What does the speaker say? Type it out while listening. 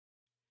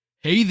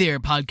Hey there,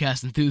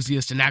 podcast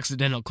enthusiasts and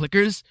accidental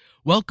clickers.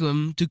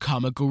 Welcome to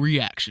Comical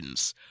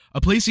Reactions,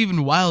 a place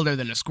even wilder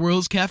than a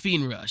squirrel's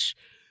caffeine rush.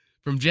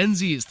 From Gen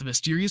Z's The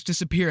Mysterious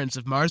Disappearance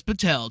of Mars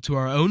Patel to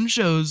our own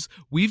shows,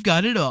 we've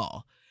got it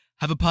all.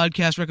 Have a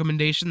podcast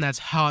recommendation that's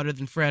hotter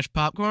than fresh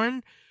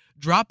popcorn?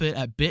 Drop it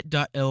at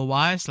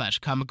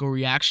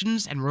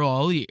bit.ly/comicalreactions and we're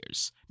all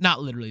ears.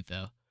 Not literally,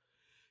 though.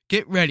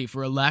 Get ready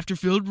for a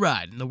laughter-filled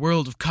ride in the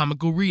world of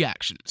comical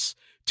reactions.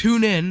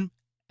 Tune in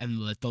and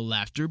let the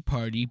laughter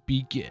party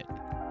begin.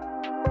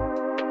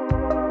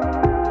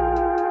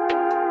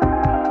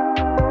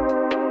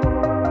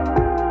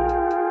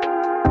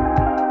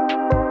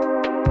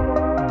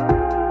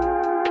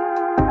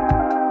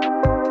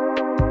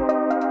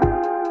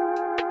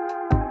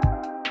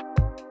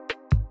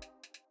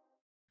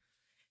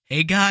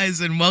 Hey guys,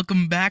 and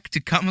welcome back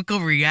to Comical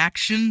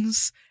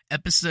Reactions,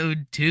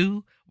 Episode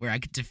 2, where I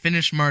get to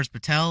finish Mars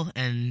Patel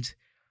and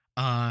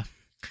a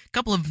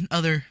couple of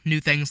other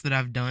new things that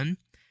I've done.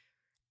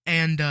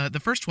 And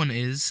the first one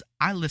is,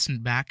 I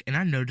listened back and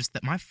I noticed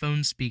that my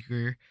phone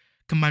speaker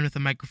combined with a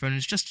microphone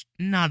is just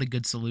not a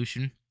good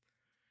solution.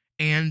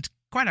 And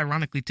quite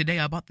ironically, today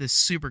I bought this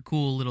super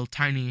cool little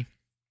tiny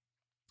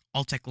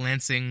Altec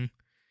Lansing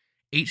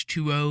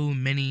H2O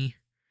mini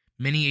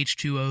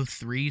H2O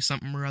 3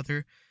 something or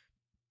other.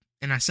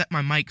 And I set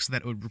my mic so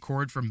that it would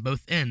record from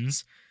both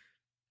ends.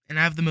 And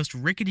I have the most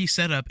rickety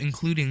setup,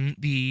 including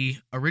the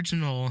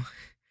original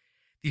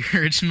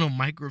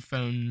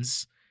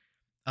microphone's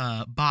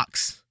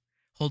box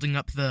holding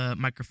up the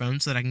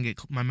microphone so that I can get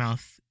my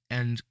mouth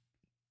and,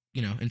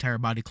 entire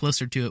body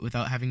closer to it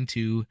without having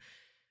to,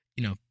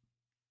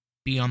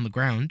 be on the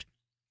ground.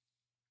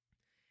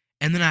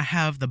 And then I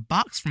have the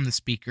box from the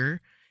speaker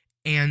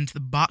and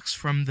the box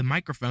from the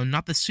microphone,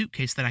 not the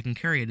suitcase that I can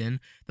carry it in,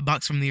 the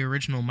box from the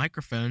original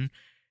microphone,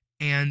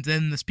 and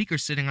then the speaker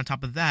sitting on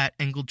top of that,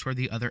 angled toward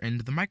the other end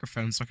of the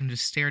microphone, so I can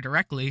just stare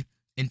directly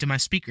into my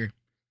speaker.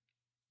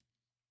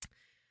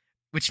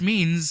 Which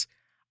means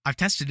I've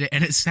tested it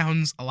and it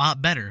sounds a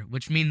lot better,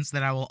 which means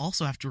that I will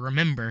also have to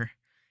remember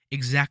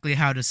exactly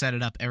how to set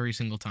it up every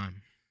single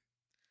time.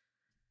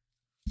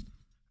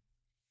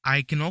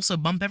 I can also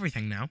bump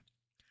everything now.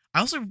 I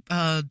also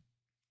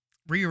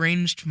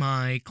rearranged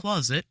my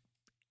closet,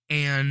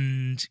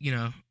 and,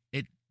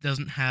 it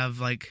doesn't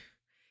have, it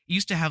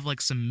used to have,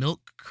 some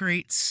milk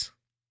crates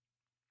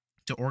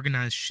to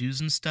organize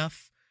shoes and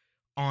stuff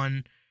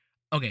on.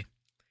 Okay,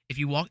 if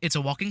you walk, it's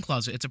a walk-in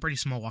closet. It's a pretty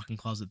small walk-in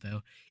closet,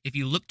 though. If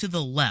you look to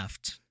the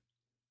left,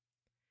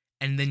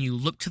 and then you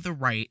look to the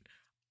right,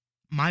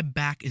 my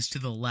back is to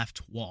the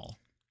left wall.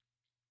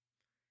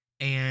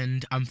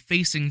 And I'm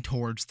facing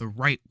towards the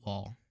right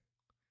wall.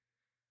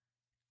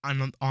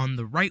 On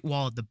the right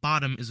wall at the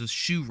bottom is a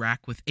shoe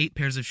rack with 8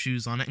 pairs of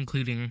shoes on it,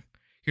 including,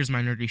 here's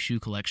my nerdy shoe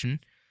collection,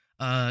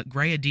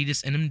 gray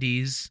Adidas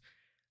NMDs,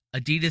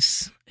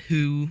 Adidas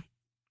Who,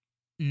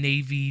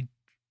 Navy,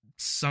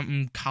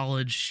 something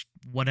college,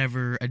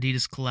 whatever,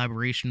 Adidas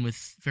collaboration with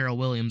Pharrell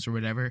Williams or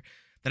whatever,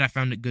 that I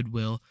found at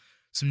Goodwill,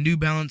 some New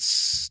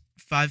Balance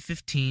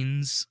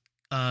 515s,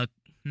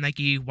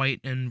 Nike white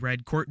and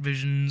red Court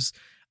Visions,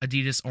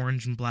 Adidas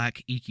orange and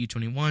black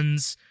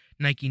EQ21s,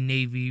 Nike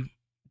navy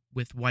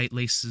with white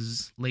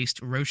laced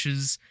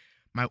Roches,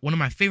 one of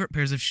my favorite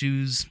pairs of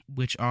shoes,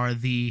 which are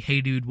the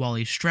Hey Dude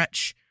Wally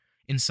Stretch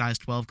in size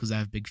 12 because I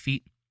have big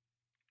feet,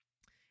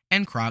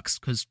 and Crocs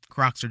because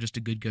Crocs are just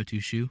a good go-to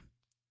shoe.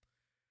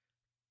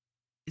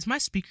 Is my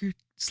speaker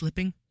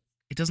slipping?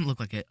 It doesn't look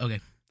like it.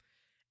 Okay.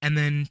 And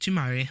then to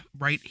my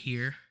right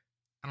here,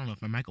 I don't know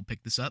if my mic will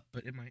pick this up,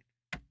 but it might.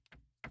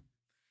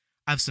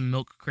 I have some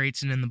milk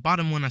crates, and in the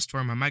bottom one I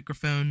store my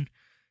microphone,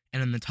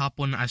 and in the top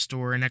one I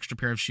store an extra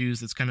pair of shoes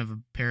that's kind of a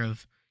pair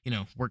of,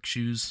 work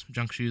shoes,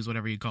 junk shoes,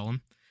 whatever you call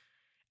them.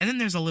 And then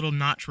there's a little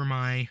notch where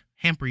my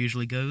hamper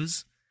usually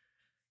goes,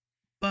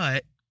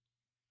 but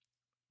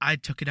I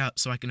took it out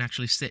so I can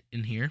actually sit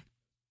in here.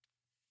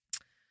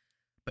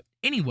 But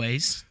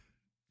anyways,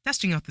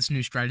 testing out this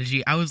new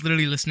strategy, I was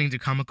literally listening to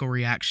comical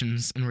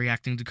reactions and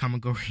reacting to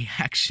comical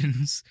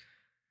reactions.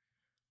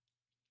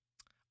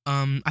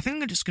 I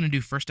think I'm just going to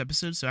do first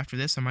episode, so after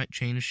this I might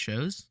change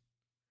shows.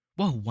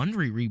 Whoa,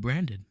 Wondery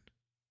rebranded.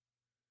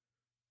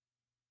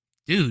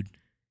 Dude.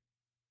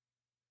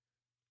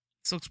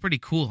 This looks pretty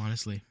cool,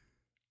 honestly.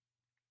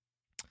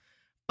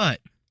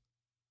 But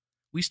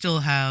we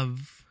still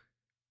have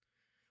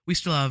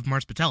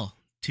Mars Patel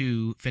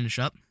to finish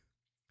up.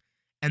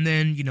 And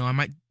then, I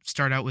might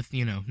start out with,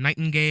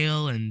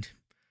 Nightingale, and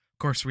of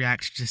course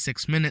react to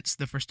 6 Minutes,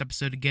 the first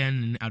episode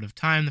again, and Out of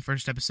Time, the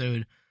first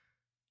episode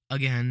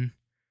again,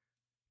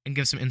 and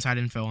give some inside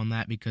info on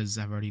that because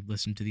I've already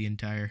listened to the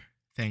entire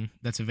thing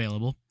that's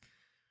available.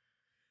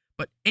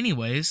 But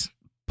anyways,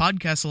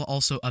 Podcastle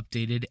also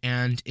updated,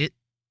 and it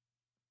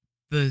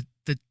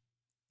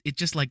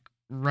just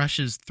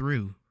rushes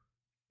through.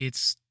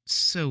 It's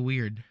so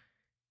weird.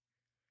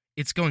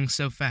 It's going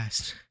so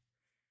fast.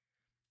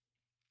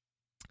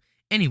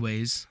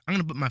 Anyways, I'm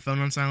going to put my phone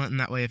on silent, and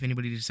that way if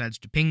anybody decides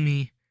to ping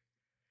me,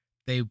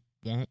 they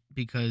won't,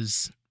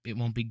 because it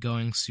won't be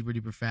going super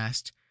duper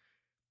fast.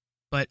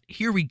 But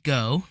here we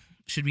go.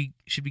 Should we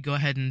go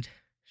ahead and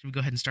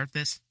start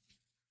this?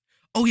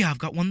 Oh yeah, I've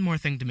got one more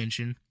thing to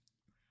mention.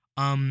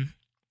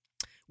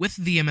 With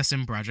the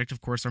MSM Project,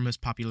 of course, our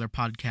most popular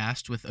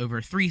podcast with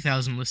over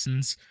 3,000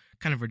 listens,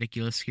 kind of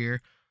ridiculous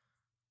here.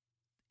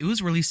 It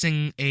was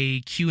releasing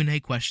a Q&A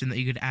question that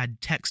you could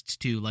add text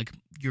to, like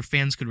your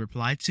fans could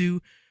reply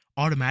to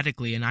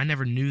automatically, and I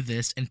never knew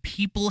this, and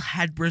people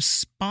had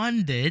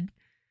responded,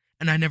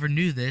 and I never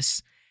knew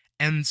this,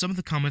 and some of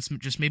the comments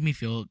just made me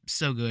feel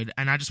so good,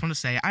 and I just want to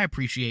say I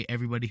appreciate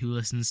everybody who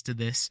listens to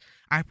this.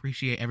 I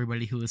appreciate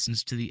everybody who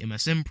listens to the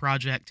MSM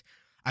Project.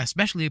 I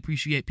especially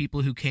appreciate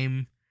people who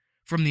came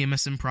from the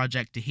MSM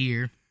Project to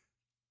here.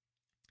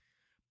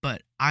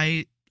 But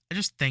I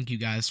just thank you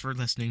guys for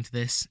listening to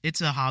this.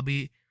 It's a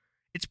hobby.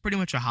 It's pretty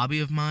much a hobby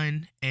of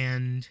mine,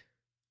 and,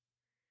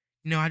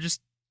 I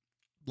just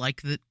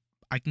like that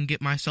I can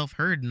get myself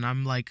heard, and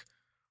I'm,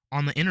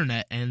 on the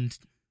internet, and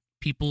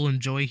people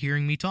enjoy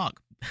hearing me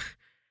talk.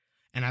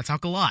 And I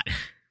talk a lot.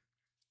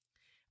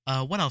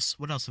 What else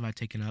have I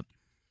taken up?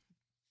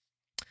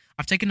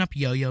 I've taken up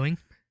yo-yoing.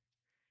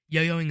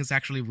 Yo-yoing is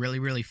actually really,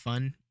 really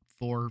fun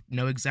for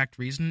no exact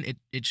reason.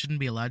 It shouldn't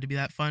be allowed to be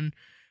that fun,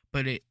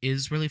 but it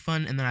is really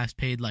fun, and then I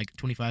paid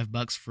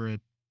 $25 for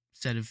a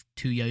set of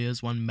 2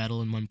 yo-yos, one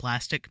metal and one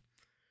plastic.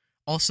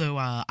 Also,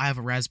 I have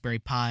a Raspberry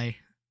Pi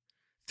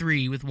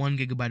 3 with 1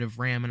 gigabyte of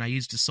RAM, and I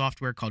used a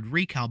software called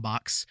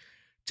Recalbox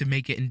to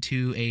make it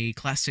into a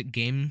classic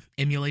game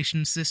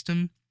emulation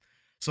system,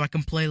 so I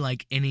can play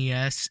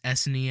NES,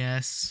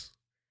 SNES,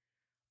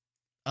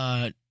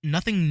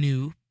 nothing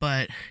new,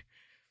 but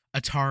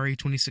Atari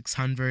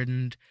 2600,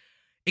 and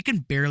it can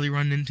barely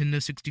run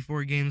Nintendo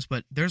 64 games,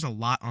 but there's a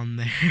lot on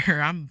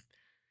there.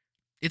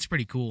 It's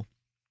pretty cool.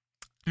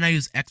 And I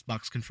use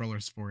Xbox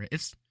controllers for it.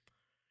 It's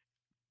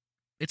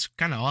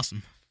kind of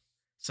awesome.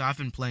 So I've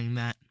been playing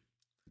that.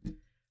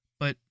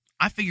 But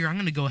I figure I'm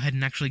going to go ahead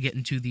and actually get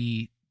into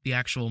the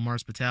actual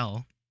Mars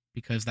Patel,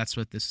 because that's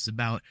what this is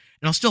about.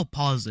 And I'll still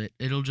pause it.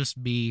 It'll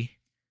just be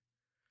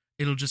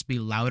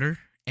louder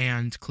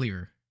and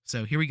clearer.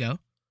 So here we go.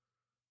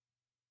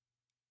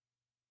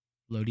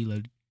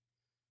 Load.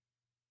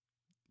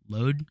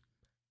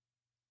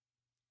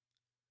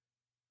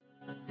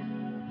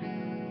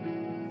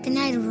 Good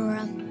night,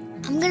 Aurora.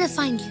 I'm gonna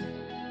find you.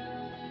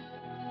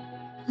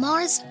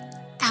 Mars,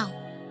 out.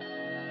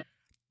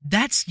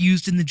 That's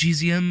used in the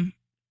GZM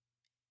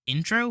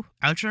intro,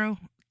 outro,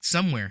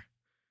 somewhere.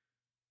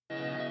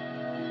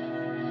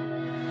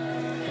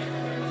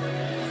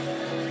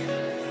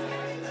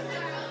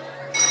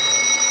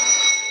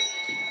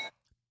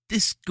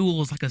 This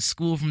school is like a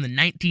school from the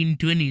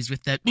 1920s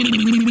with that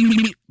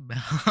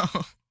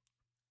bell.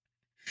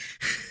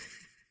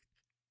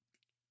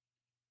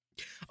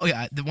 Oh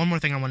yeah, the one more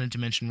thing I wanted to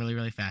mention really,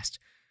 really fast.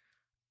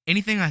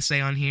 Anything I say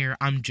on here,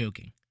 I'm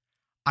joking.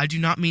 I do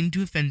not mean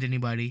to offend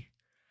anybody.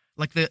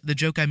 Like the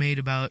joke I made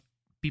about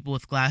people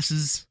with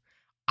glasses.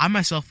 I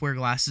myself wear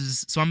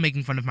glasses, so I'm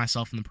making fun of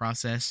myself in the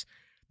process.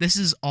 This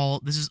is all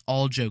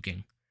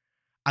joking.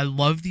 I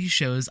love these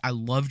shows. I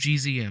love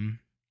GZM.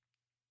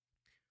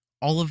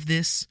 All of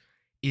this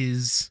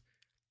is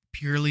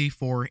purely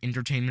for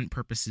entertainment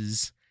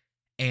purposes,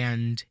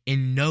 and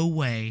in no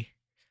way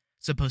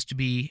supposed to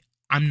be.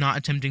 I'm not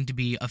attempting to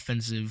be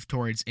offensive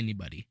towards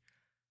anybody.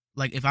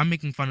 If I'm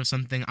making fun of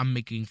something, I'm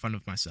making fun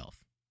of myself.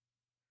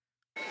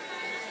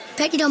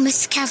 Bet you don't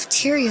miss the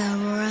cafeteria,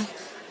 Aurora.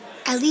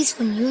 At least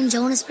when you and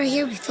Jonas were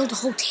here, we filled the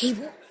whole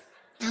table.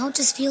 Now it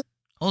just feels...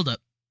 Hold up.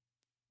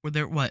 Were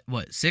there, what,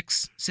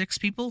 six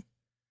people?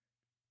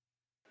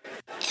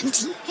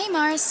 Empty. Hey,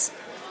 Mars.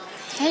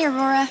 Hey,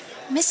 Aurora.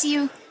 Miss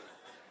you.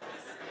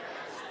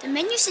 The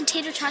menu said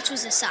tater tots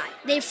was a side.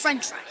 They have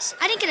french fries.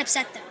 I didn't get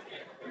upset,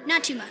 though.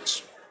 Not too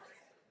much.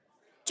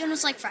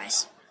 Jonas liked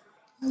fries.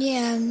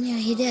 Yeah,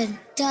 he did.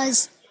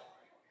 Does...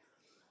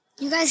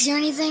 You guys hear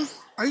anything?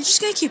 Are you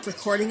just gonna keep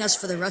recording us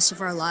for the rest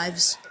of our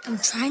lives? I'm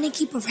trying to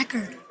keep a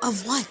record.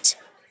 Of what?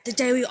 The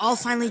day we all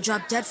finally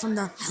dropped dead from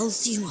the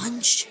healthy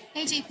lunch?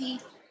 Hey,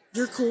 JP.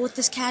 You're cool with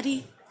this,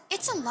 Caddy?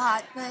 It's a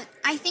lot, but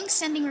I think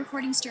sending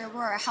recordings to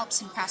Aurora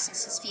helps him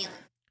process his feeling.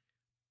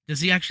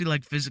 Does he actually,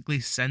 physically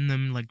send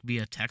them,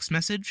 via text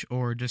message,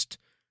 or just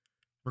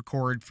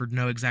record for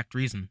no exact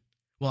reason?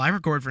 Well, I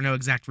record for no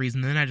exact reason,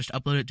 then I just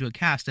upload it to a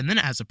cast, and then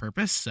it has a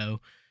purpose,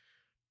 so...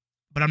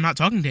 But I'm not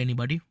talking to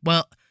anybody.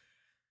 Well,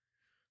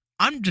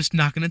 I'm just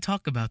not going to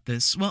talk about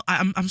this. Well,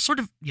 I'm sort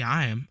of... Yeah,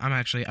 I am. I'm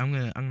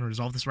gonna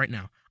resolve this right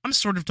now. I'm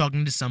sort of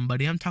talking to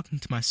somebody. I'm talking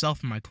to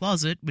myself in my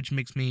closet, which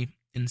makes me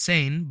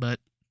insane, but...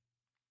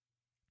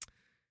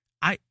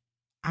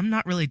 I'm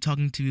not really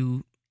talking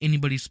to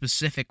anybody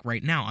specific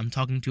right now. I'm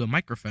talking to a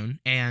microphone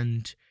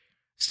and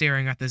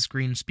staring at this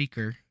green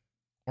speaker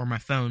or my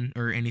phone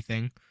or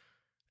anything.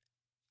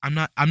 I'm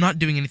not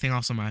doing anything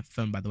else on my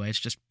phone, by the way.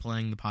 It's just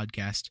playing the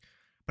podcast.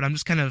 But I'm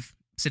just kind of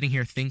sitting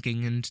here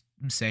thinking and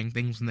saying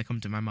things when they come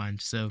to my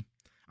mind. So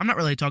I'm not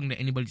really talking to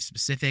anybody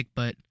specific,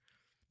 but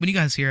when you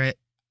guys hear it,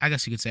 I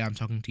guess you could say I'm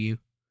talking to you.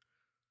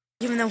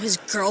 Even though his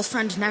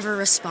girlfriend never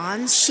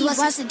responds? She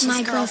wasn't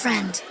my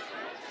girlfriend.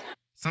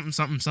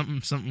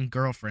 Something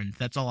girlfriend.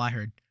 That's all I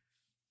heard.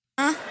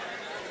 Huh?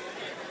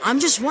 I'm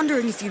just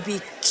wondering if you'd be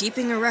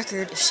keeping a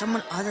record if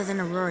someone other than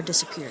Aurora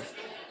disappeared.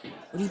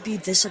 Would you be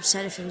this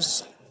upset if it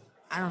was,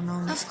 I don't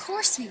know... Of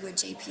course we would,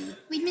 JP.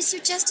 We'd miss you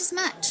just as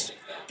much.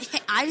 Hey,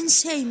 I didn't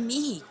say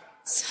me.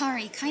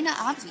 Sorry, kinda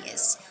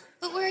obvious.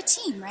 But we're a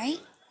team, right?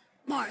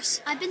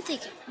 Mars, I've been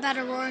thinking about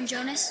Aurora and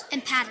Jonas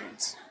and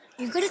patterns.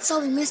 You're good at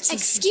solving mysteries.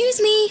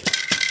 Excuse me!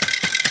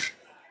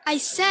 I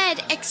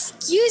said,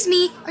 excuse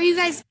me, are you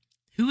guys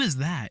Who is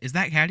that? Is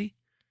that Caddy?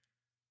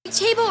 the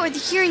table or the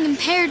hearing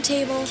impaired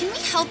table? Can we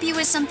help you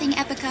with something,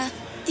 Epica?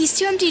 These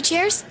 2 empty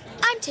chairs?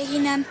 I'm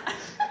taking them.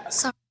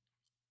 Sorry.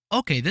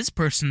 Okay, this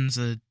person's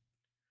a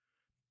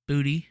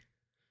booty.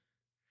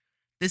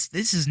 This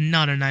is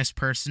not a nice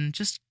person.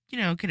 Just, get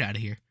out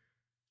of here.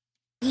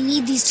 We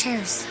need these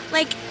chairs.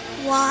 Like,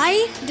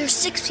 why? There's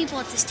 6 people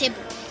at this table.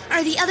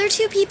 Are the other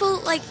 2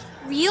 people, like,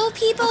 real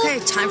people? Okay,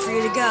 time for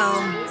you to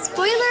go.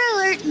 Spoiler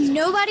alert,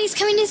 nobody's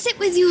coming to sit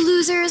with you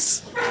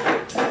losers.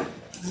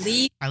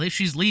 Leave At least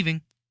she's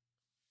leaving.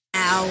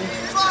 now.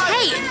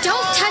 Hey,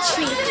 don't touch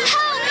me.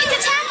 Help! It's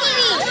attacking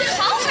me!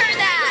 Call her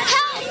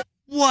that! Help!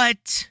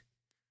 What?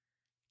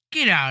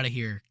 Get out of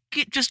here.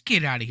 Just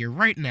get out of here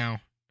right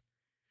now.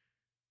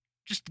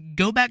 Just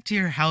go back to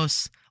your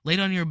house, lay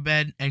down on your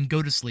bed, and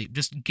go to sleep.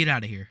 Just get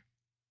out of here.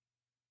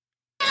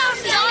 No!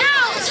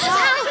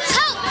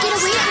 Help! Get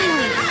away from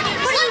me!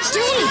 What are you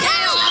doing?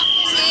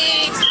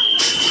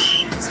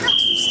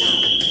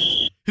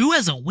 Who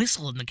has a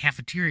whistle in the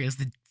cafeteria? Is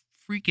the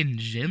freaking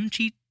gym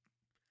cheat?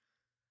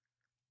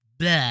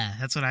 Blah.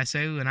 That's what I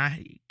say when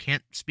I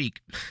can't speak.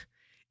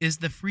 Is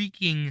the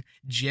freaking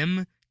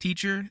gym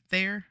teacher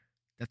there?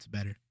 That's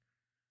better.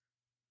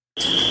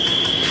 At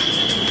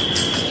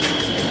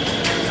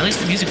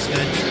least the music's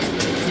good.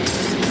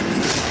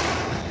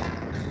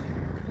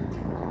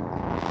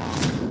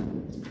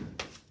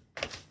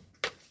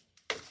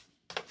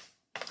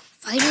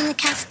 Fight in the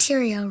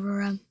cafeteria,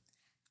 Aurora.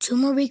 2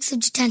 more weeks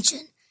of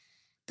detention.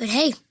 But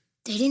hey,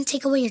 they didn't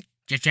take away your...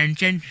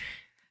 Detention.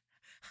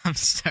 I'm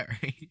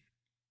sorry.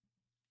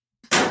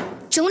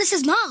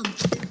 Jonas's mom!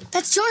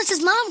 That's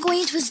Jonas's mom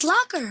going into his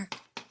locker!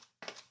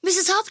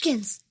 Mrs.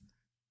 Hopkins!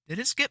 Did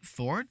it skip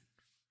forward?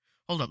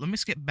 Hold up, let me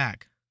skip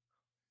back.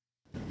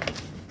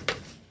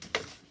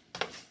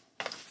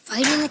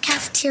 Fight in the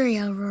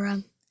cafeteria,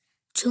 Aurora.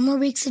 2 more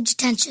weeks of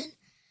detention.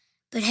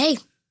 But hey,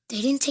 they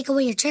didn't take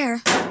away your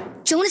chair.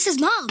 Jonas's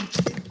mom!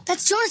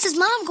 That's Jonas's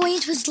mom going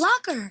into his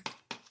locker!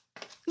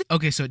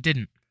 Okay, so it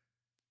didn't.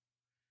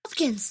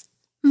 Hopkins!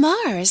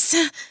 Mars.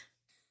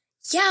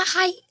 Yeah,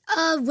 hi.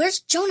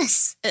 Where's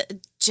Jonas?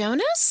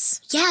 Jonas?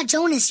 Yeah,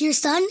 Jonas, your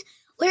son.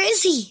 Where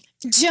is he?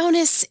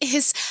 Jonas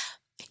is...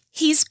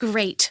 He's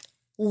great.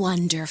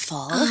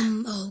 Wonderful.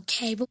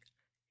 Okay, but...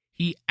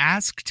 He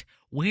asked,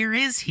 where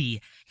is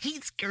he?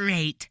 He's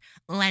great.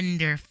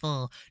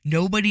 Wonderful.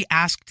 Nobody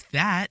asked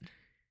that.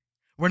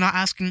 We're not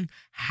asking,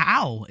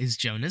 how is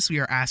Jonas? We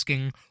are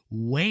asking,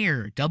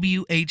 where?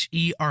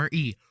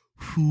 W-H-E-R-E.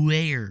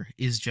 Where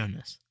is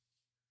Jonas?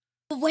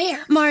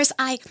 Where? Mars,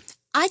 I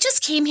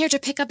just came here to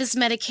pick up his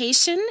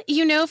medication,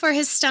 for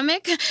his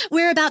stomach.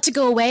 We're about to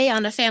go away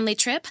on a family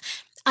trip.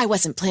 I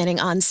wasn't planning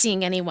on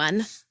seeing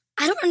anyone.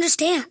 I don't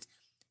understand.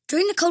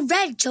 During the code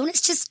red,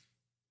 Jonas just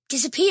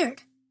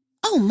disappeared.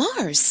 Oh,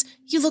 Mars,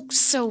 you look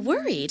so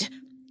worried.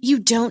 You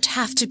don't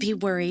have to be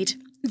worried.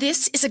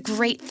 This is a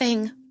great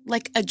thing,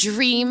 like a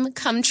dream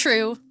come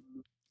true.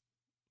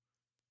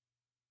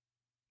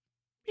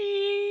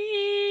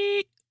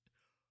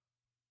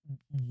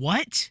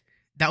 What?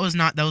 That was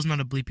not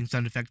a bleeping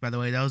sound effect, by the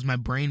way. That was my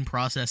brain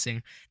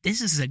processing.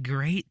 This is a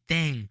great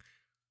thing.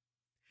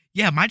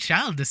 Yeah, my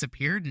child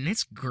disappeared, and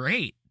it's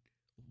great.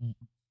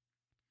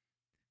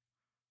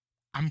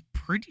 I'm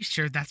pretty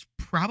sure that's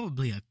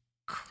probably a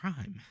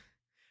crime.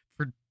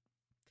 For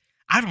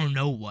I don't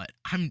know what.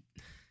 I'm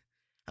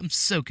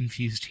so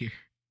confused here.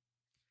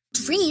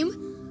 Dream?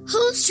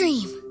 Whose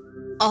dream?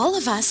 All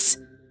of us.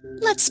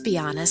 Let's be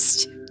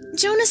honest.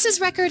 Jonas's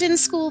record in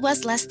school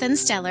was less than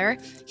stellar.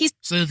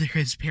 So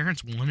his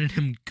parents wanted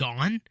him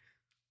gone?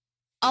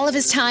 All of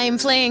his time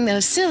playing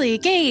those silly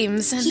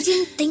games. He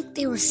didn't think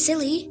they were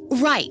silly.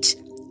 Right.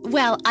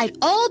 Well, I'd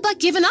all but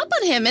given up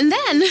on him, and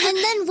then... And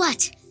then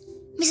what?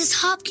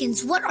 Mrs.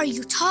 Hopkins, what are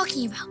you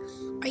talking about?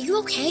 Are you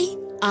okay?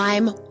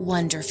 I'm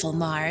wonderful,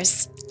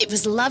 Mars. It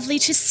was lovely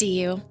to see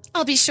you.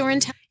 I'll be sure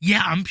and tell...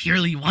 Yeah, I'm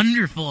purely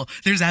wonderful.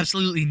 There's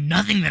absolutely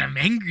nothing that I'm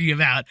angry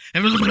about.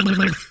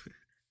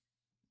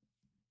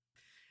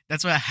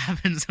 That's what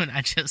happens when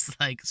I just,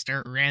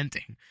 start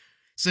ranting.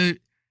 So,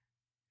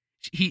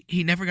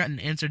 he never got an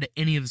answer to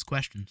any of his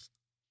questions.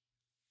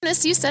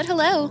 Jonas, you said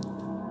hello.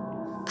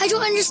 I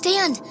don't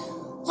understand.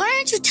 Why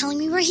aren't you telling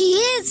me where he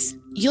is?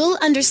 You'll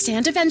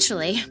understand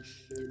eventually.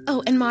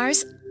 Oh, and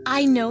Mars,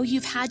 I know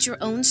you've had your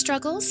own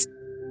struggles.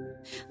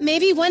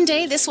 Maybe one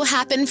day this will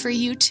happen for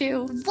you,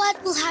 too.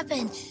 What will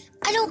happen?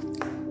 I don't...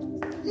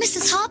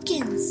 Mrs.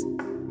 Hopkins!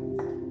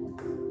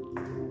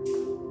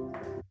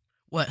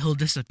 What, he'll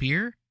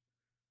disappear?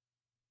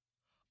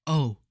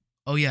 Oh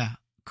yeah,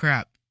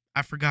 crap.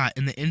 I forgot.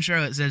 In the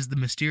intro, it says the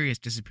mysterious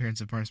disappearance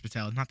of Mars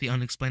Patel, not the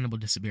unexplainable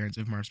disappearance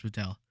of Mars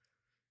Patel.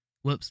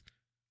 Whoops.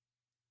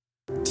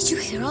 Did you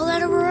hear all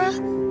that, Aurora?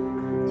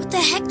 What the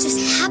heck just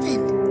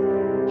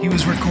happened? He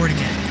was recording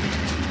it.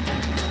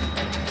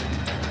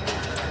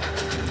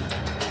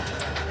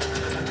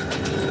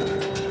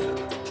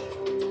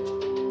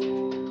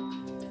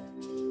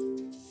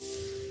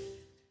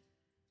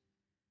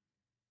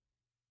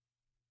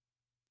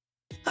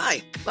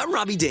 Hi, I'm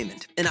Robbie Damon,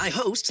 and I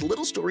host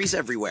Little Stories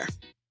Everywhere.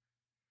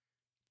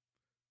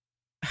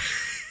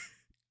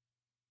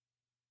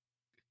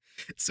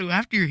 So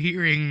after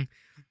hearing,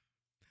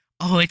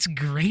 oh, it's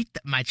great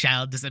that my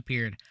child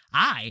disappeared.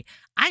 I'm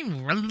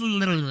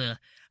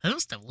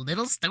host of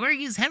Little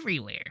Stories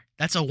Everywhere.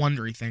 That's a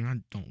Wondery thing. I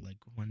don't like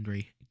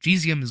Wondery.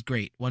 GZM is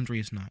great. Wondery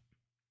is not.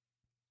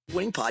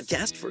 Winning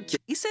podcast for kids.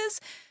 He says,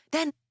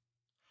 then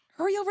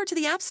hurry over to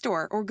the App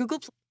Store or Google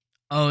Play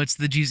Oh, it's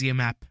the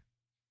GZM app.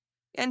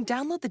 and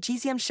download the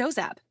GZM Shows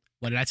app.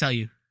 What did I tell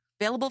you?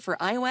 Available for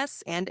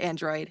iOS and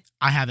Android.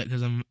 I have it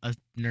because I'm a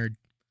nerd.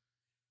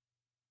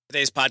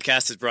 Today's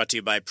podcast is brought to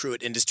you by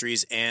Pruitt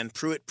Industries and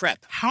Pruitt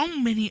Prep. How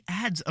many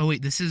ads? Oh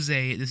wait, this is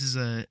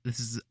a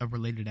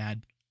related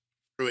ad.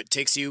 Pruitt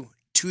takes you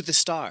to the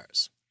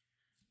stars.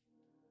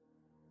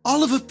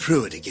 Oliver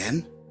Pruitt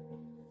again.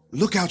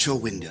 Look out your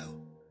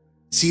window.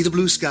 See the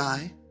blue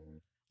sky?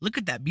 Look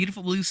at that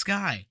beautiful blue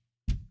sky.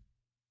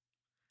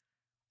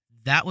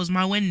 That was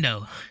my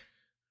window.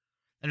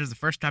 That is the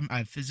first time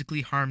I've physically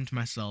harmed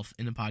myself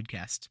in a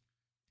podcast.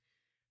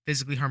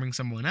 Physically harming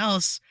someone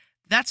else,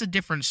 that's a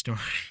different story.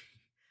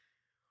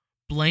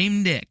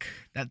 Blame Dick.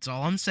 That's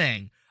all I'm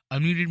saying.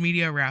 Unmuted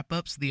Media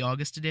Wrap-Ups, the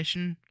August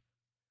edition.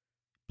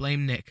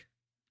 Blame Nick.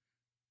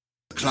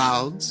 The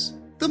clouds,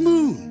 the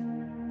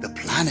moon, the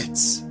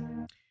planets.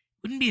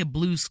 Wouldn't be a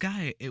blue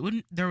sky. It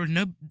wouldn't. There would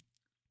no.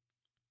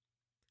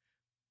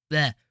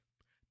 Bleh.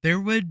 There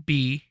would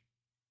be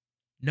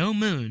no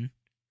moon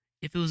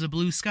if it was a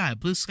blue sky.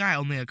 Blue sky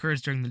only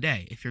occurs during the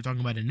day. If you're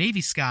talking about a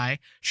navy sky,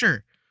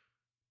 sure.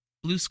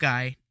 Blue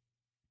sky,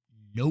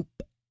 nope.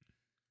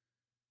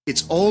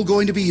 It's all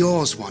going to be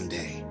yours one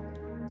day.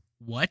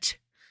 What?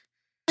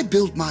 I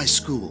built my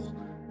school,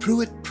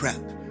 Pruitt Prep,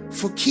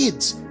 for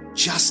kids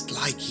just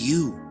like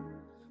you.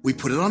 We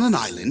put it on an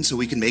island so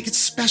we can make it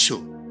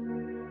special.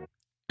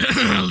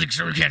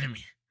 Elixir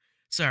Academy.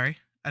 Sorry,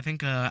 I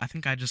think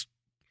I just,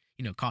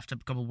 coughed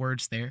up a couple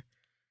words there.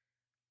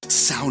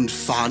 Sound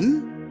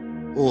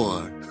fun?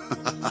 Or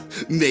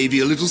maybe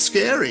a little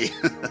scary?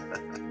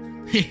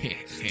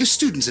 The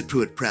students at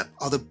Pruitt Prep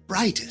are the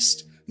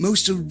brightest,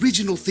 most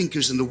original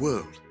thinkers in the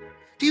world.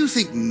 Do you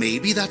think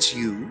maybe that's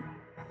you?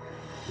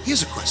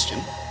 Here's a question.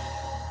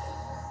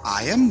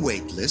 I am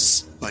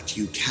weightless, but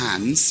you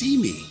can see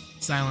me.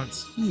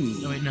 Silence.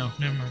 No, wait, no,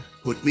 never mind.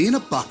 Put me in a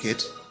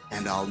bucket,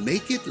 and I'll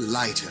make it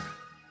lighter.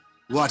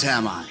 What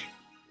am I?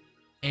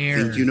 Air.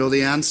 Think you know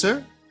the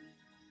answer?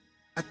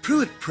 At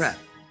Pruitt Prep,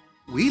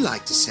 we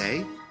like to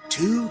say,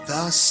 to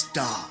the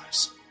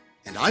stars.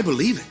 And I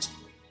believe it.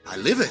 I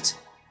live it.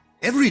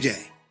 Every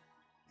day.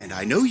 And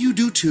I know you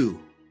do too.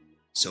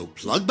 So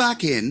plug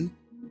back in,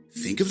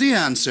 think of the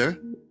answer,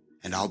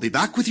 and I'll be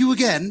back with you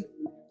again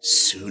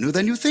sooner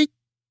than you think.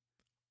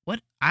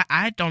 What?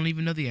 I don't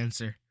even know the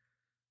answer.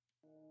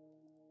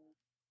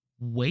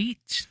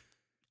 Wait.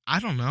 I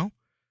don't know.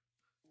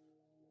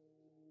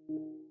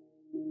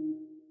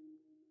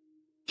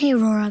 Hey,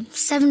 Aurora.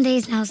 7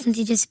 days now since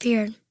he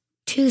disappeared.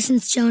 2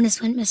 since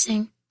Jonas went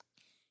missing.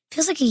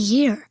 Feels like a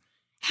year.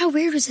 How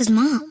weird was his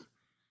mom?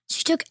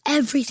 She took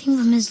everything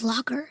from his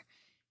locker.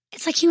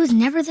 It's like he was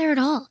never there at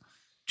all.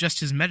 Just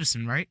his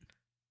medicine, right?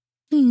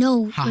 We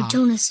know Ha-ha. where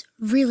Jonas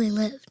really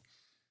lived.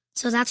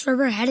 So that's where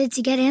we're headed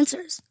to get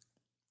answers.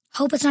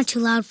 Hope it's not too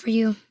loud for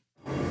you.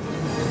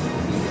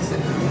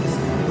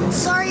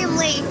 Sorry I'm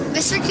late.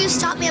 Mr. Q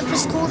stopped me after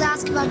school to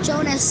ask about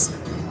Jonas.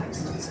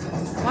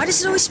 Why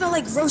does it always smell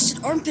like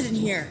roasted armpit in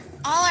here?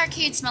 All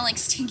arcades smell like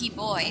stinky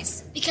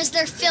boys. Because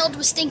they're filled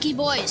with stinky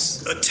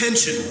boys.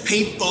 Attention,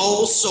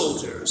 paintball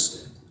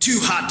soldiers. 2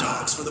 hot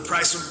dogs for the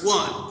price of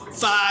 1.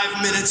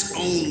 5 minutes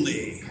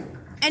only.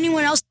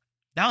 Anyone else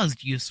That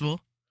was useful.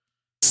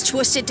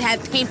 twisted to have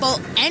paintball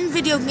and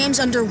video games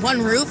under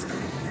one roof?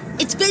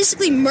 It's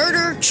basically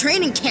murder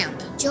training camp.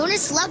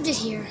 Jonas loved it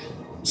here.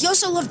 He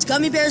also loved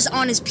gummy bears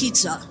on his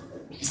pizza.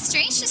 It's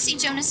strange to see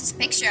Jonas's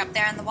picture up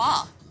there on the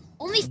wall.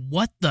 Only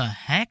What the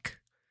heck?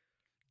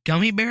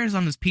 Gummy bears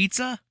on his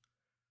pizza?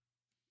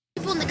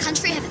 people in the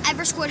country have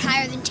ever scored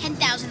higher than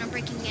 10,000 on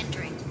breaking and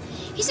entering.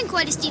 He's in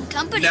quite esteemed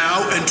company.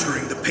 Now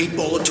entering the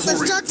paintballatorium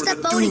Let's talk to for that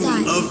the Bowie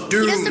Doom guy. of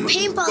Doom. He does the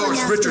paintball Garth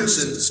announcements.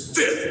 Richardson's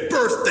 5th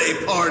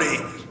birthday party.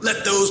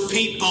 Let those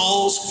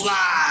paintballs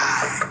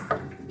fly.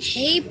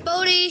 Hey,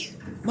 Bodie.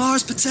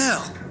 Mars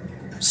Patel.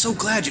 I'm so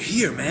glad you're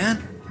here,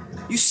 man.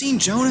 You seen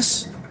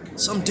Jonas?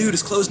 Some dude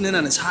is closing in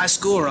on his high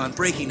score on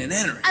breaking and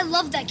entering. I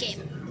love that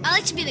game. I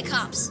like to be the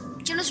cops.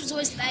 Jonas was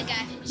always the bad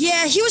guy.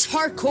 Yeah, he was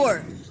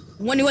hardcore.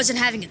 When he wasn't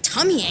having a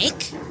tummy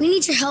ache. We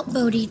need your help,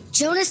 Bodie.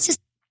 Jonas just...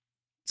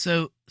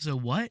 So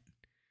what?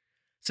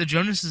 So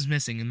Jonas is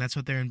missing, and that's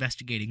what they're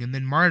investigating. And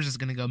then Mars is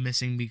going to go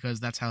missing because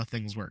that's how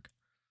things work.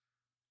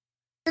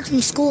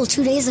 From school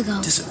 2 days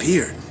ago.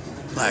 Disappeared.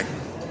 Like,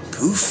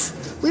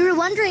 poof? We were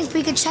wondering if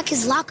we could check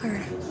his locker.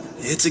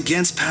 It's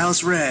against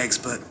palace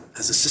regs, but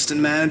as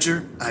assistant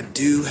manager, I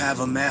do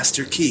have a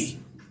master key.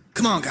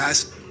 Come on,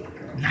 guys.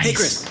 Nice. Hey,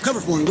 Chris, cover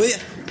for me, will you?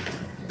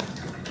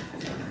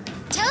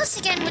 Tell us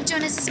again what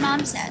Jonas's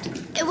mom said.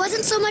 It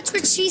wasn't so much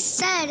what she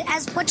said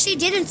as what she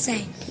didn't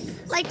say.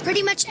 Like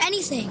pretty much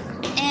anything.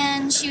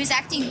 And she was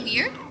acting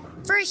weird?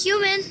 For a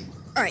human.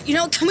 All right,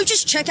 can we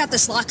just check out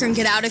this locker and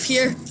get out of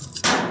here?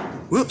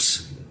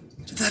 Whoops.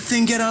 Did that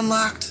thing get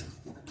unlocked?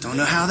 Don't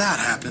know how that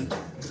happened.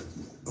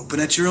 Open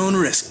at your own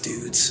risk,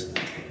 dudes.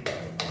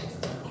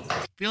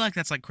 I feel like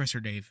that's like Chris or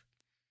Dave.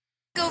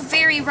 Go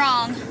very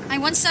wrong. I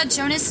once saw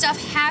Jonas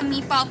stuff half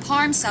meatball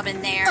parm sub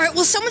in there. All right,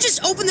 will someone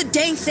just open the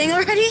dang thing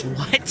already?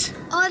 What?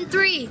 On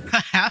 3.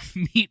 A half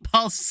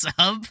meatball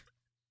sub?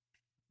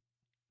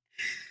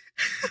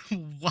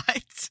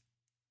 What?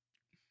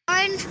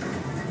 1,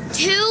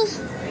 2.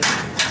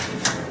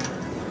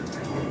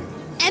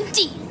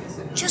 Empty.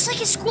 Just like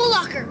his school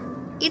locker.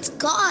 It's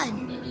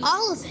gone.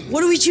 All of it.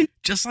 What do we do?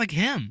 Just like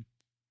him.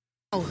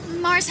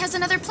 Mars has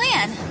another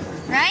plan,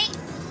 right?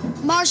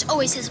 Mars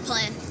always has a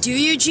plan. Do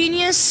you,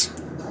 genius?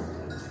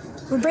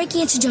 We're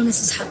breaking into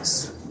Jonas's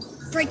house.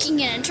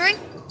 Breaking and entering?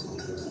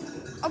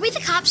 Are we the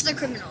cops or the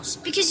criminals?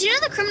 Because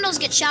the criminals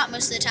get shot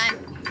most of the time.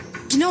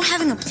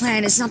 Having a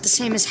plan is not the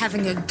same as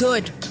having a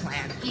good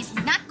plan. He's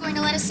not going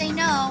to let us say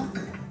no.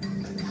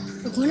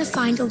 We're going to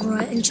find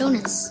Aurora and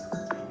Jonas.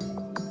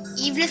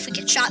 Even if we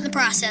get shot in the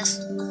process.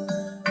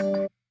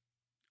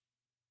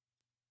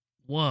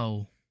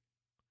 Whoa.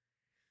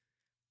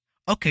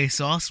 Okay,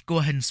 so I'll go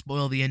ahead and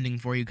spoil the ending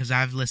for you because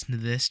I've listened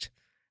to this.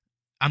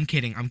 I'm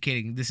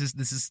kidding. This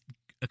is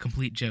a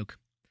complete joke.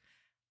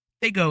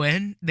 They go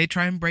in, they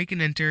try and break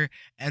and enter,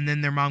 and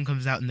then their mom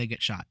comes out and they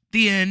get shot.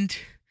 The end.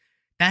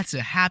 That's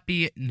a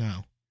happy...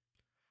 No.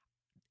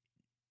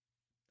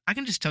 I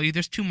can just tell you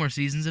there's 2 more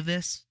seasons of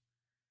this.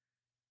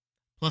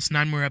 Plus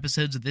 9 more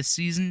episodes of this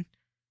season.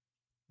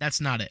 That's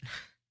not it.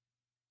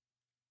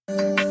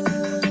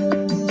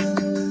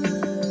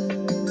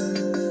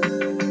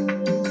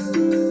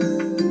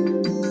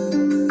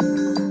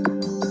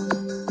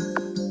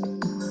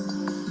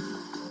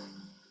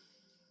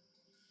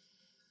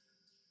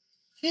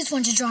 Here's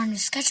one to draw in your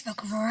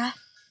sketchbook, Aurora.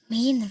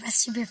 Me and the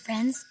rest of your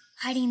friends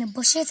hiding in the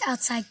bushes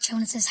outside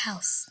Jonas's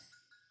house.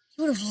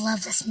 You would have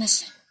loved this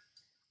mission.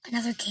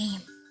 Another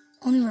game.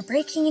 Only we're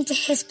breaking into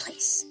his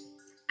place.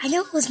 I know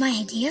it was my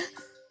idea,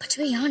 but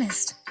to be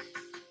honest,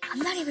 I'm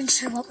not even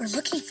sure what we're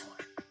looking for.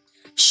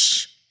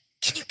 Shh.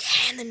 Can you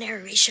hand the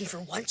narration for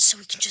once so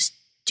we can just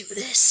do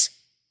this?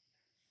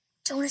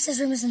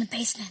 Jonas's room is in the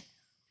basement.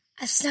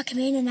 I've snuck him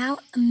in and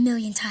out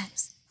 1,000,000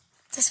 times.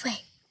 This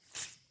way.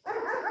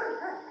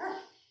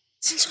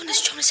 Since when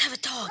does Jonas have a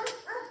dog?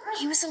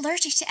 He was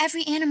allergic to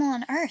every animal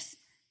on Earth.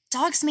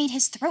 Dogs made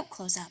his throat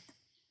close up.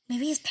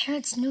 Maybe his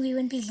parents knew he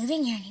wouldn't be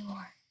living here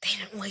anymore. They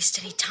didn't waste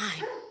any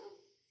time.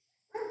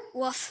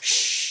 Woof.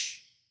 Shh.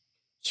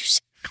 You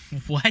said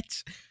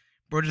What?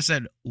 Bro just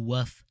said,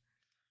 woof.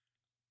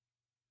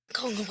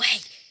 going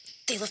away.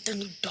 They left their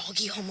new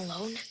doggy home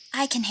alone.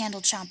 I can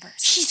handle chompers.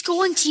 She's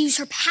going to use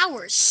her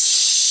powers.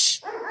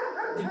 Shh.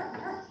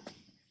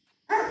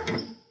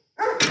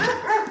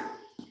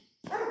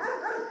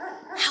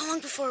 How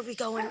long before we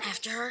go in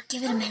after her?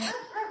 Give it a minute.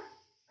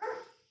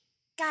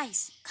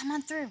 Guys, come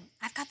on through.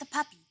 I've got the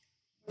puppy.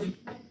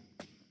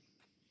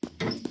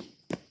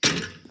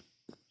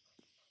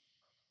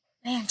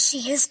 Man,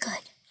 she is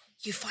good.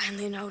 You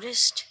finally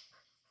noticed?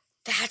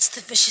 That's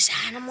the vicious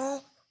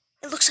animal.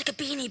 It looks like a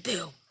Beanie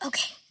Boo.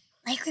 Okay,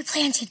 like we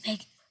planned,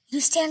 Toothpick.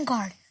 You stand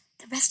guard.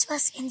 The rest of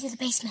us into the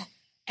basement.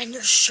 And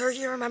you're sure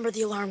you remember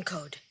the alarm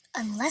code?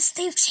 Unless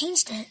they've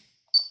changed it.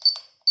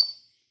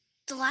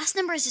 The last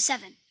number is a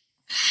 7.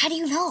 How do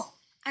you know?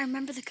 I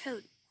remember the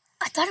code.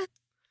 I thought it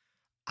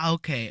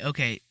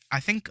Okay. I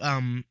think,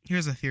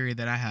 here's a theory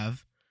that I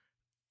have.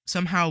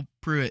 Somehow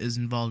Pruitt is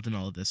involved in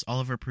all of this.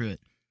 Oliver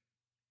Pruitt.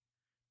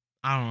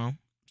 I don't know.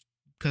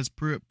 Because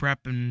Pruitt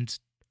Prep and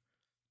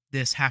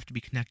this have to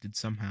be connected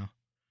somehow.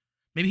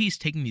 Maybe he's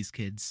taking these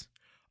kids.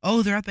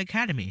 Oh, they're at the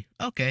academy.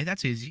 Okay,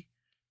 that's easy.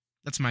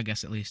 That's my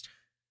guess, at least.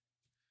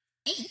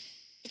 8.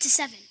 It's a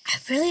 7. I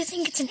really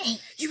think it's an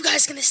 8. You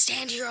guys gonna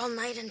stand here all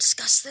night and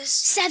discuss this?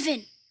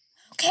 7.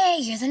 Okay,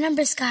 you're the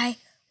numbers guy.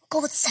 We'll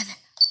go with 7.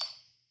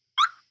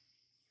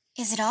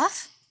 Is it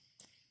off?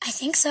 I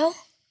think so.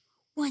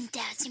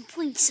 1,000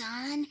 points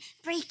on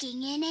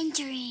breaking and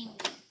entering.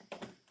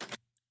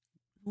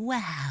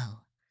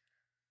 Wow.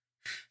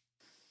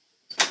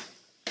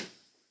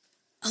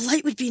 A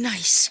light would be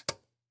nice.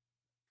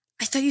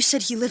 I thought you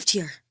said he lived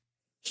here.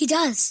 He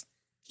does.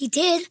 He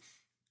did.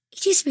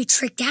 He used to be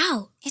tricked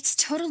out. It's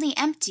totally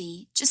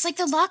empty, just like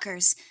the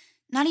lockers.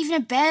 Not even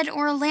a bed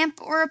or a lamp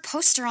or a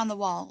poster on the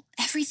wall.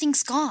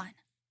 Everything's gone.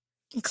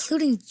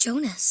 Including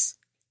Jonas.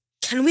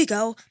 Can we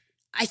go?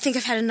 I think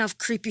I've had enough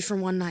creepy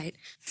from one night.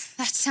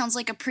 That sounds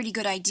like a pretty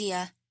good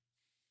idea.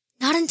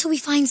 Not until we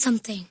find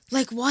something.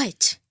 Like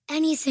what?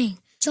 Anything.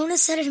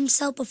 Jonas said it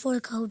himself before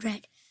the code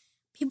red.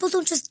 People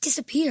don't just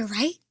disappear,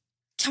 right?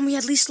 Can we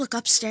at least look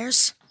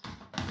upstairs?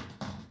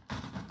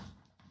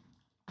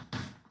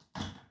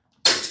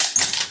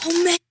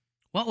 Oh, man.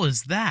 What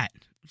was that?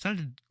 It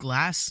sounded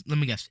glass. Let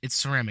me guess. It's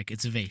ceramic.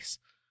 It's a vase.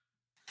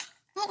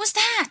 What was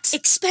that?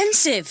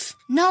 Expensive.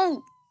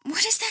 No.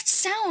 What is that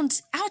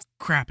sound?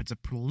 Crap, it's a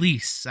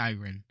police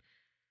siren.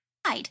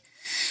 Outside.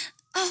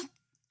 Oh,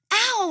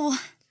 ow.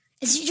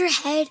 Is it your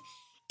head?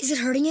 Is it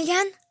hurting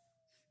again?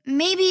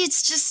 Maybe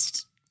it's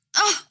just...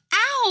 Oh,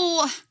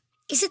 ow.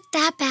 Is it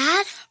that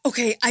bad?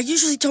 Okay, I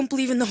usually don't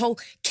believe in the whole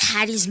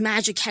Caddy's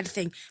magic head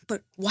thing,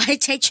 but why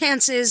take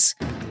chances?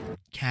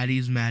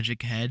 Caddy's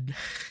magic head.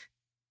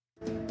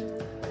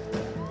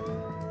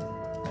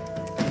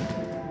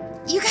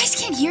 You guys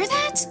can't hear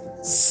that?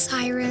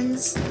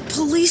 Sirens.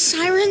 Police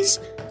sirens?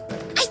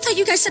 I thought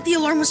you guys said the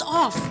alarm was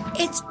off.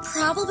 It's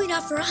probably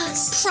not for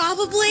us.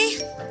 Probably?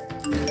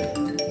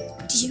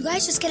 Did you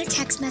guys just get a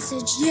text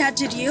message? Yeah,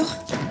 did you?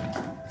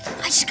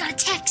 I just got a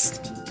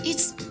text.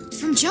 It's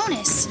from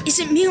Jonas. Is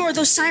it me or are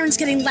those sirens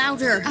getting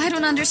louder? I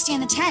don't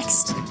understand the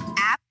text.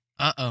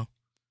 Uh-oh.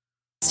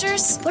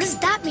 What does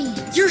that mean?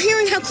 You're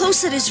hearing how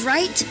close it is,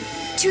 right?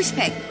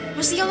 Toothpick.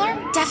 Was the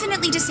alarm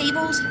definitely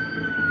disabled?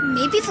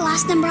 Maybe the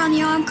last number on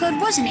the alarm code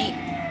was an 8.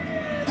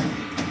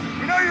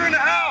 We know you're in the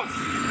house.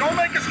 Don't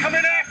make us come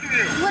in after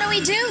you. What do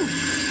we do?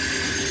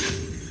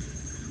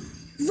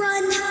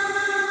 Run!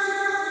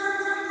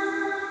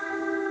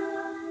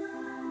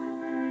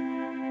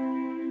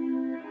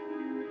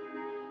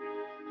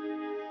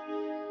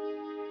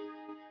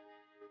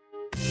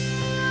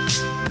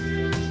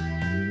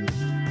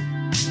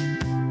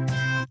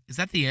 Is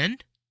that the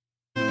end?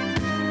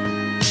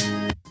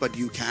 But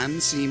you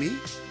can see me?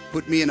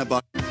 Put me in a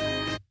bucket.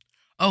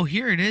 Oh,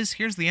 here it is.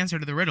 Here's the answer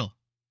to the riddle.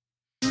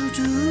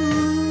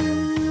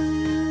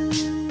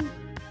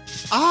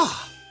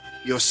 Ah,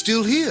 you're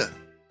still here.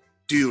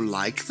 Do you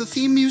like the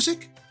theme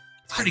music?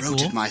 I wrote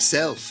cool. it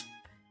myself.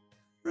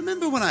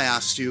 Remember when I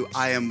asked you,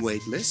 I am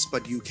weightless,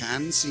 but you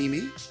can see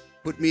me?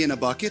 Put me in a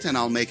bucket and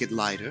I'll make it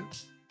lighter.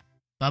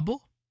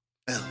 Bubble?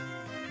 Well,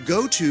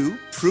 go to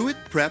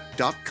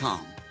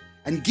pruittprep.com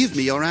and give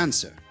me your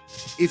answer.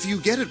 If you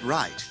get it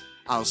right,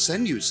 I'll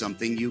send you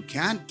something you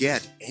can't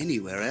get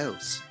anywhere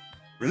else.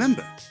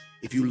 Remember,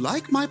 if you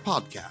like my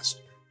podcast,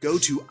 go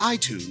to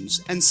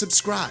iTunes and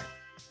subscribe.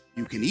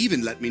 You can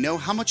even let me know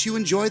how much you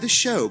enjoy the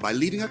show by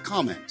leaving a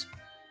comment.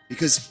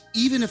 Because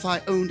even if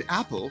I owned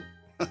Apple,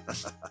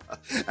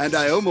 and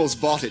I almost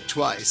bought it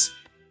twice,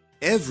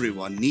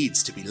 everyone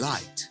needs to be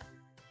liked.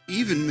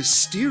 Even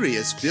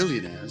mysterious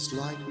billionaires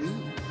like me.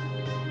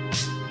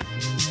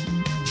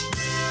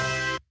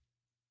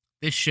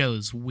 This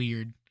show's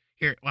weird.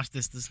 Here, watch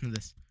this. Listen to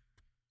this.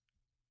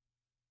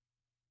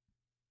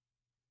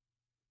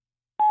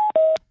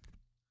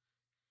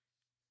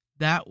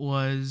 That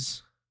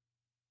was...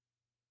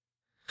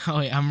 Oh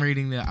wait, I'm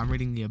reading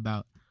the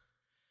about.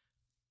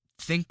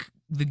 Think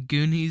the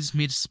Goonies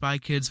meets Spy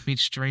Kids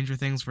meets Stranger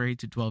Things for 8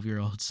 to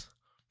 12-year-olds.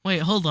 Wait,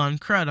 hold on.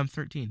 Crud, I'm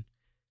 13.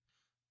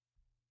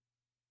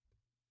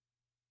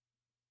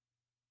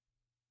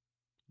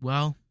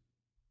 Well,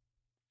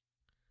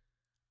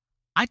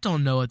 I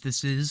don't know what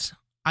this is.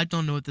 I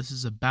don't know what this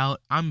is about.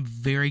 I'm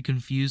very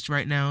confused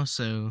right now,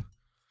 so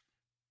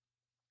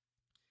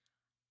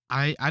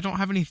I don't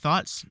have any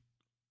thoughts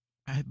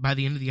by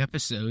the end of the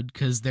episode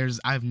because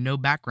I have no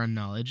background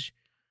knowledge.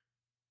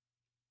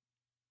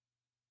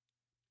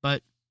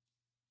 But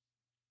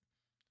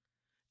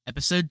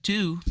episode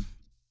 2,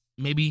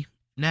 maybe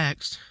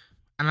next.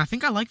 And I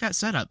think I like that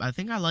setup. I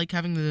think I like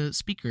having the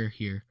speaker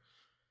here.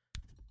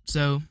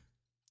 So,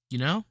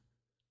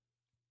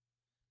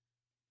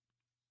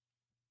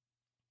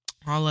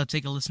 I'll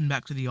take a listen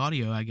back to the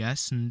audio, I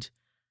guess, and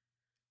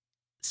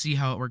see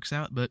how it works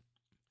out. But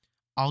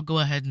I'll go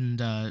ahead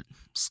and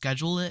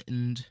schedule it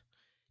and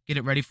get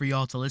it ready for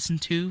y'all to listen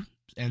to.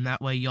 And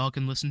that way y'all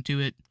can listen to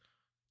it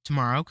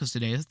tomorrow, because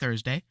today is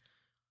Thursday.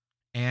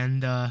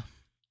 And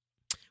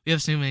we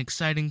have some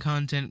exciting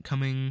content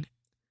coming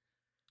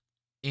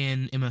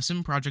in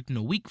MSM Project in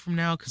a week from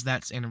now, because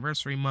that's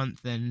anniversary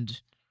month.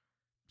 And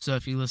so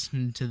if you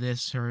listen to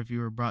this, or if you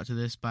were brought to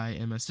this by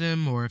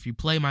MSM, or if you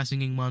play My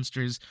Singing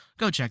Monsters,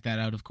 go check that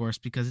out, of course,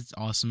 because it's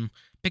awesome.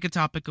 Pick a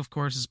Topic, of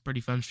course, is a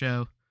pretty fun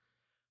show.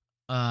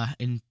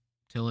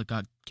 Until it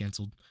got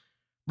canceled.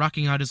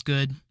 Rocking Out is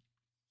good.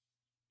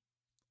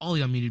 All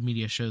the Unmuted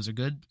Media shows are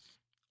good.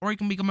 Or you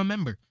can become a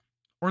member.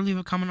 Or leave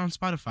a comment on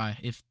Spotify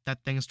if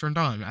that thing is turned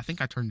on. I think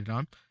I turned it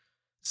on.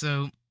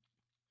 So,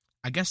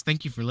 I guess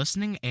thank you for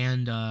listening,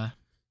 and I'll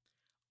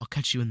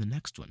catch you in the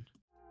next one.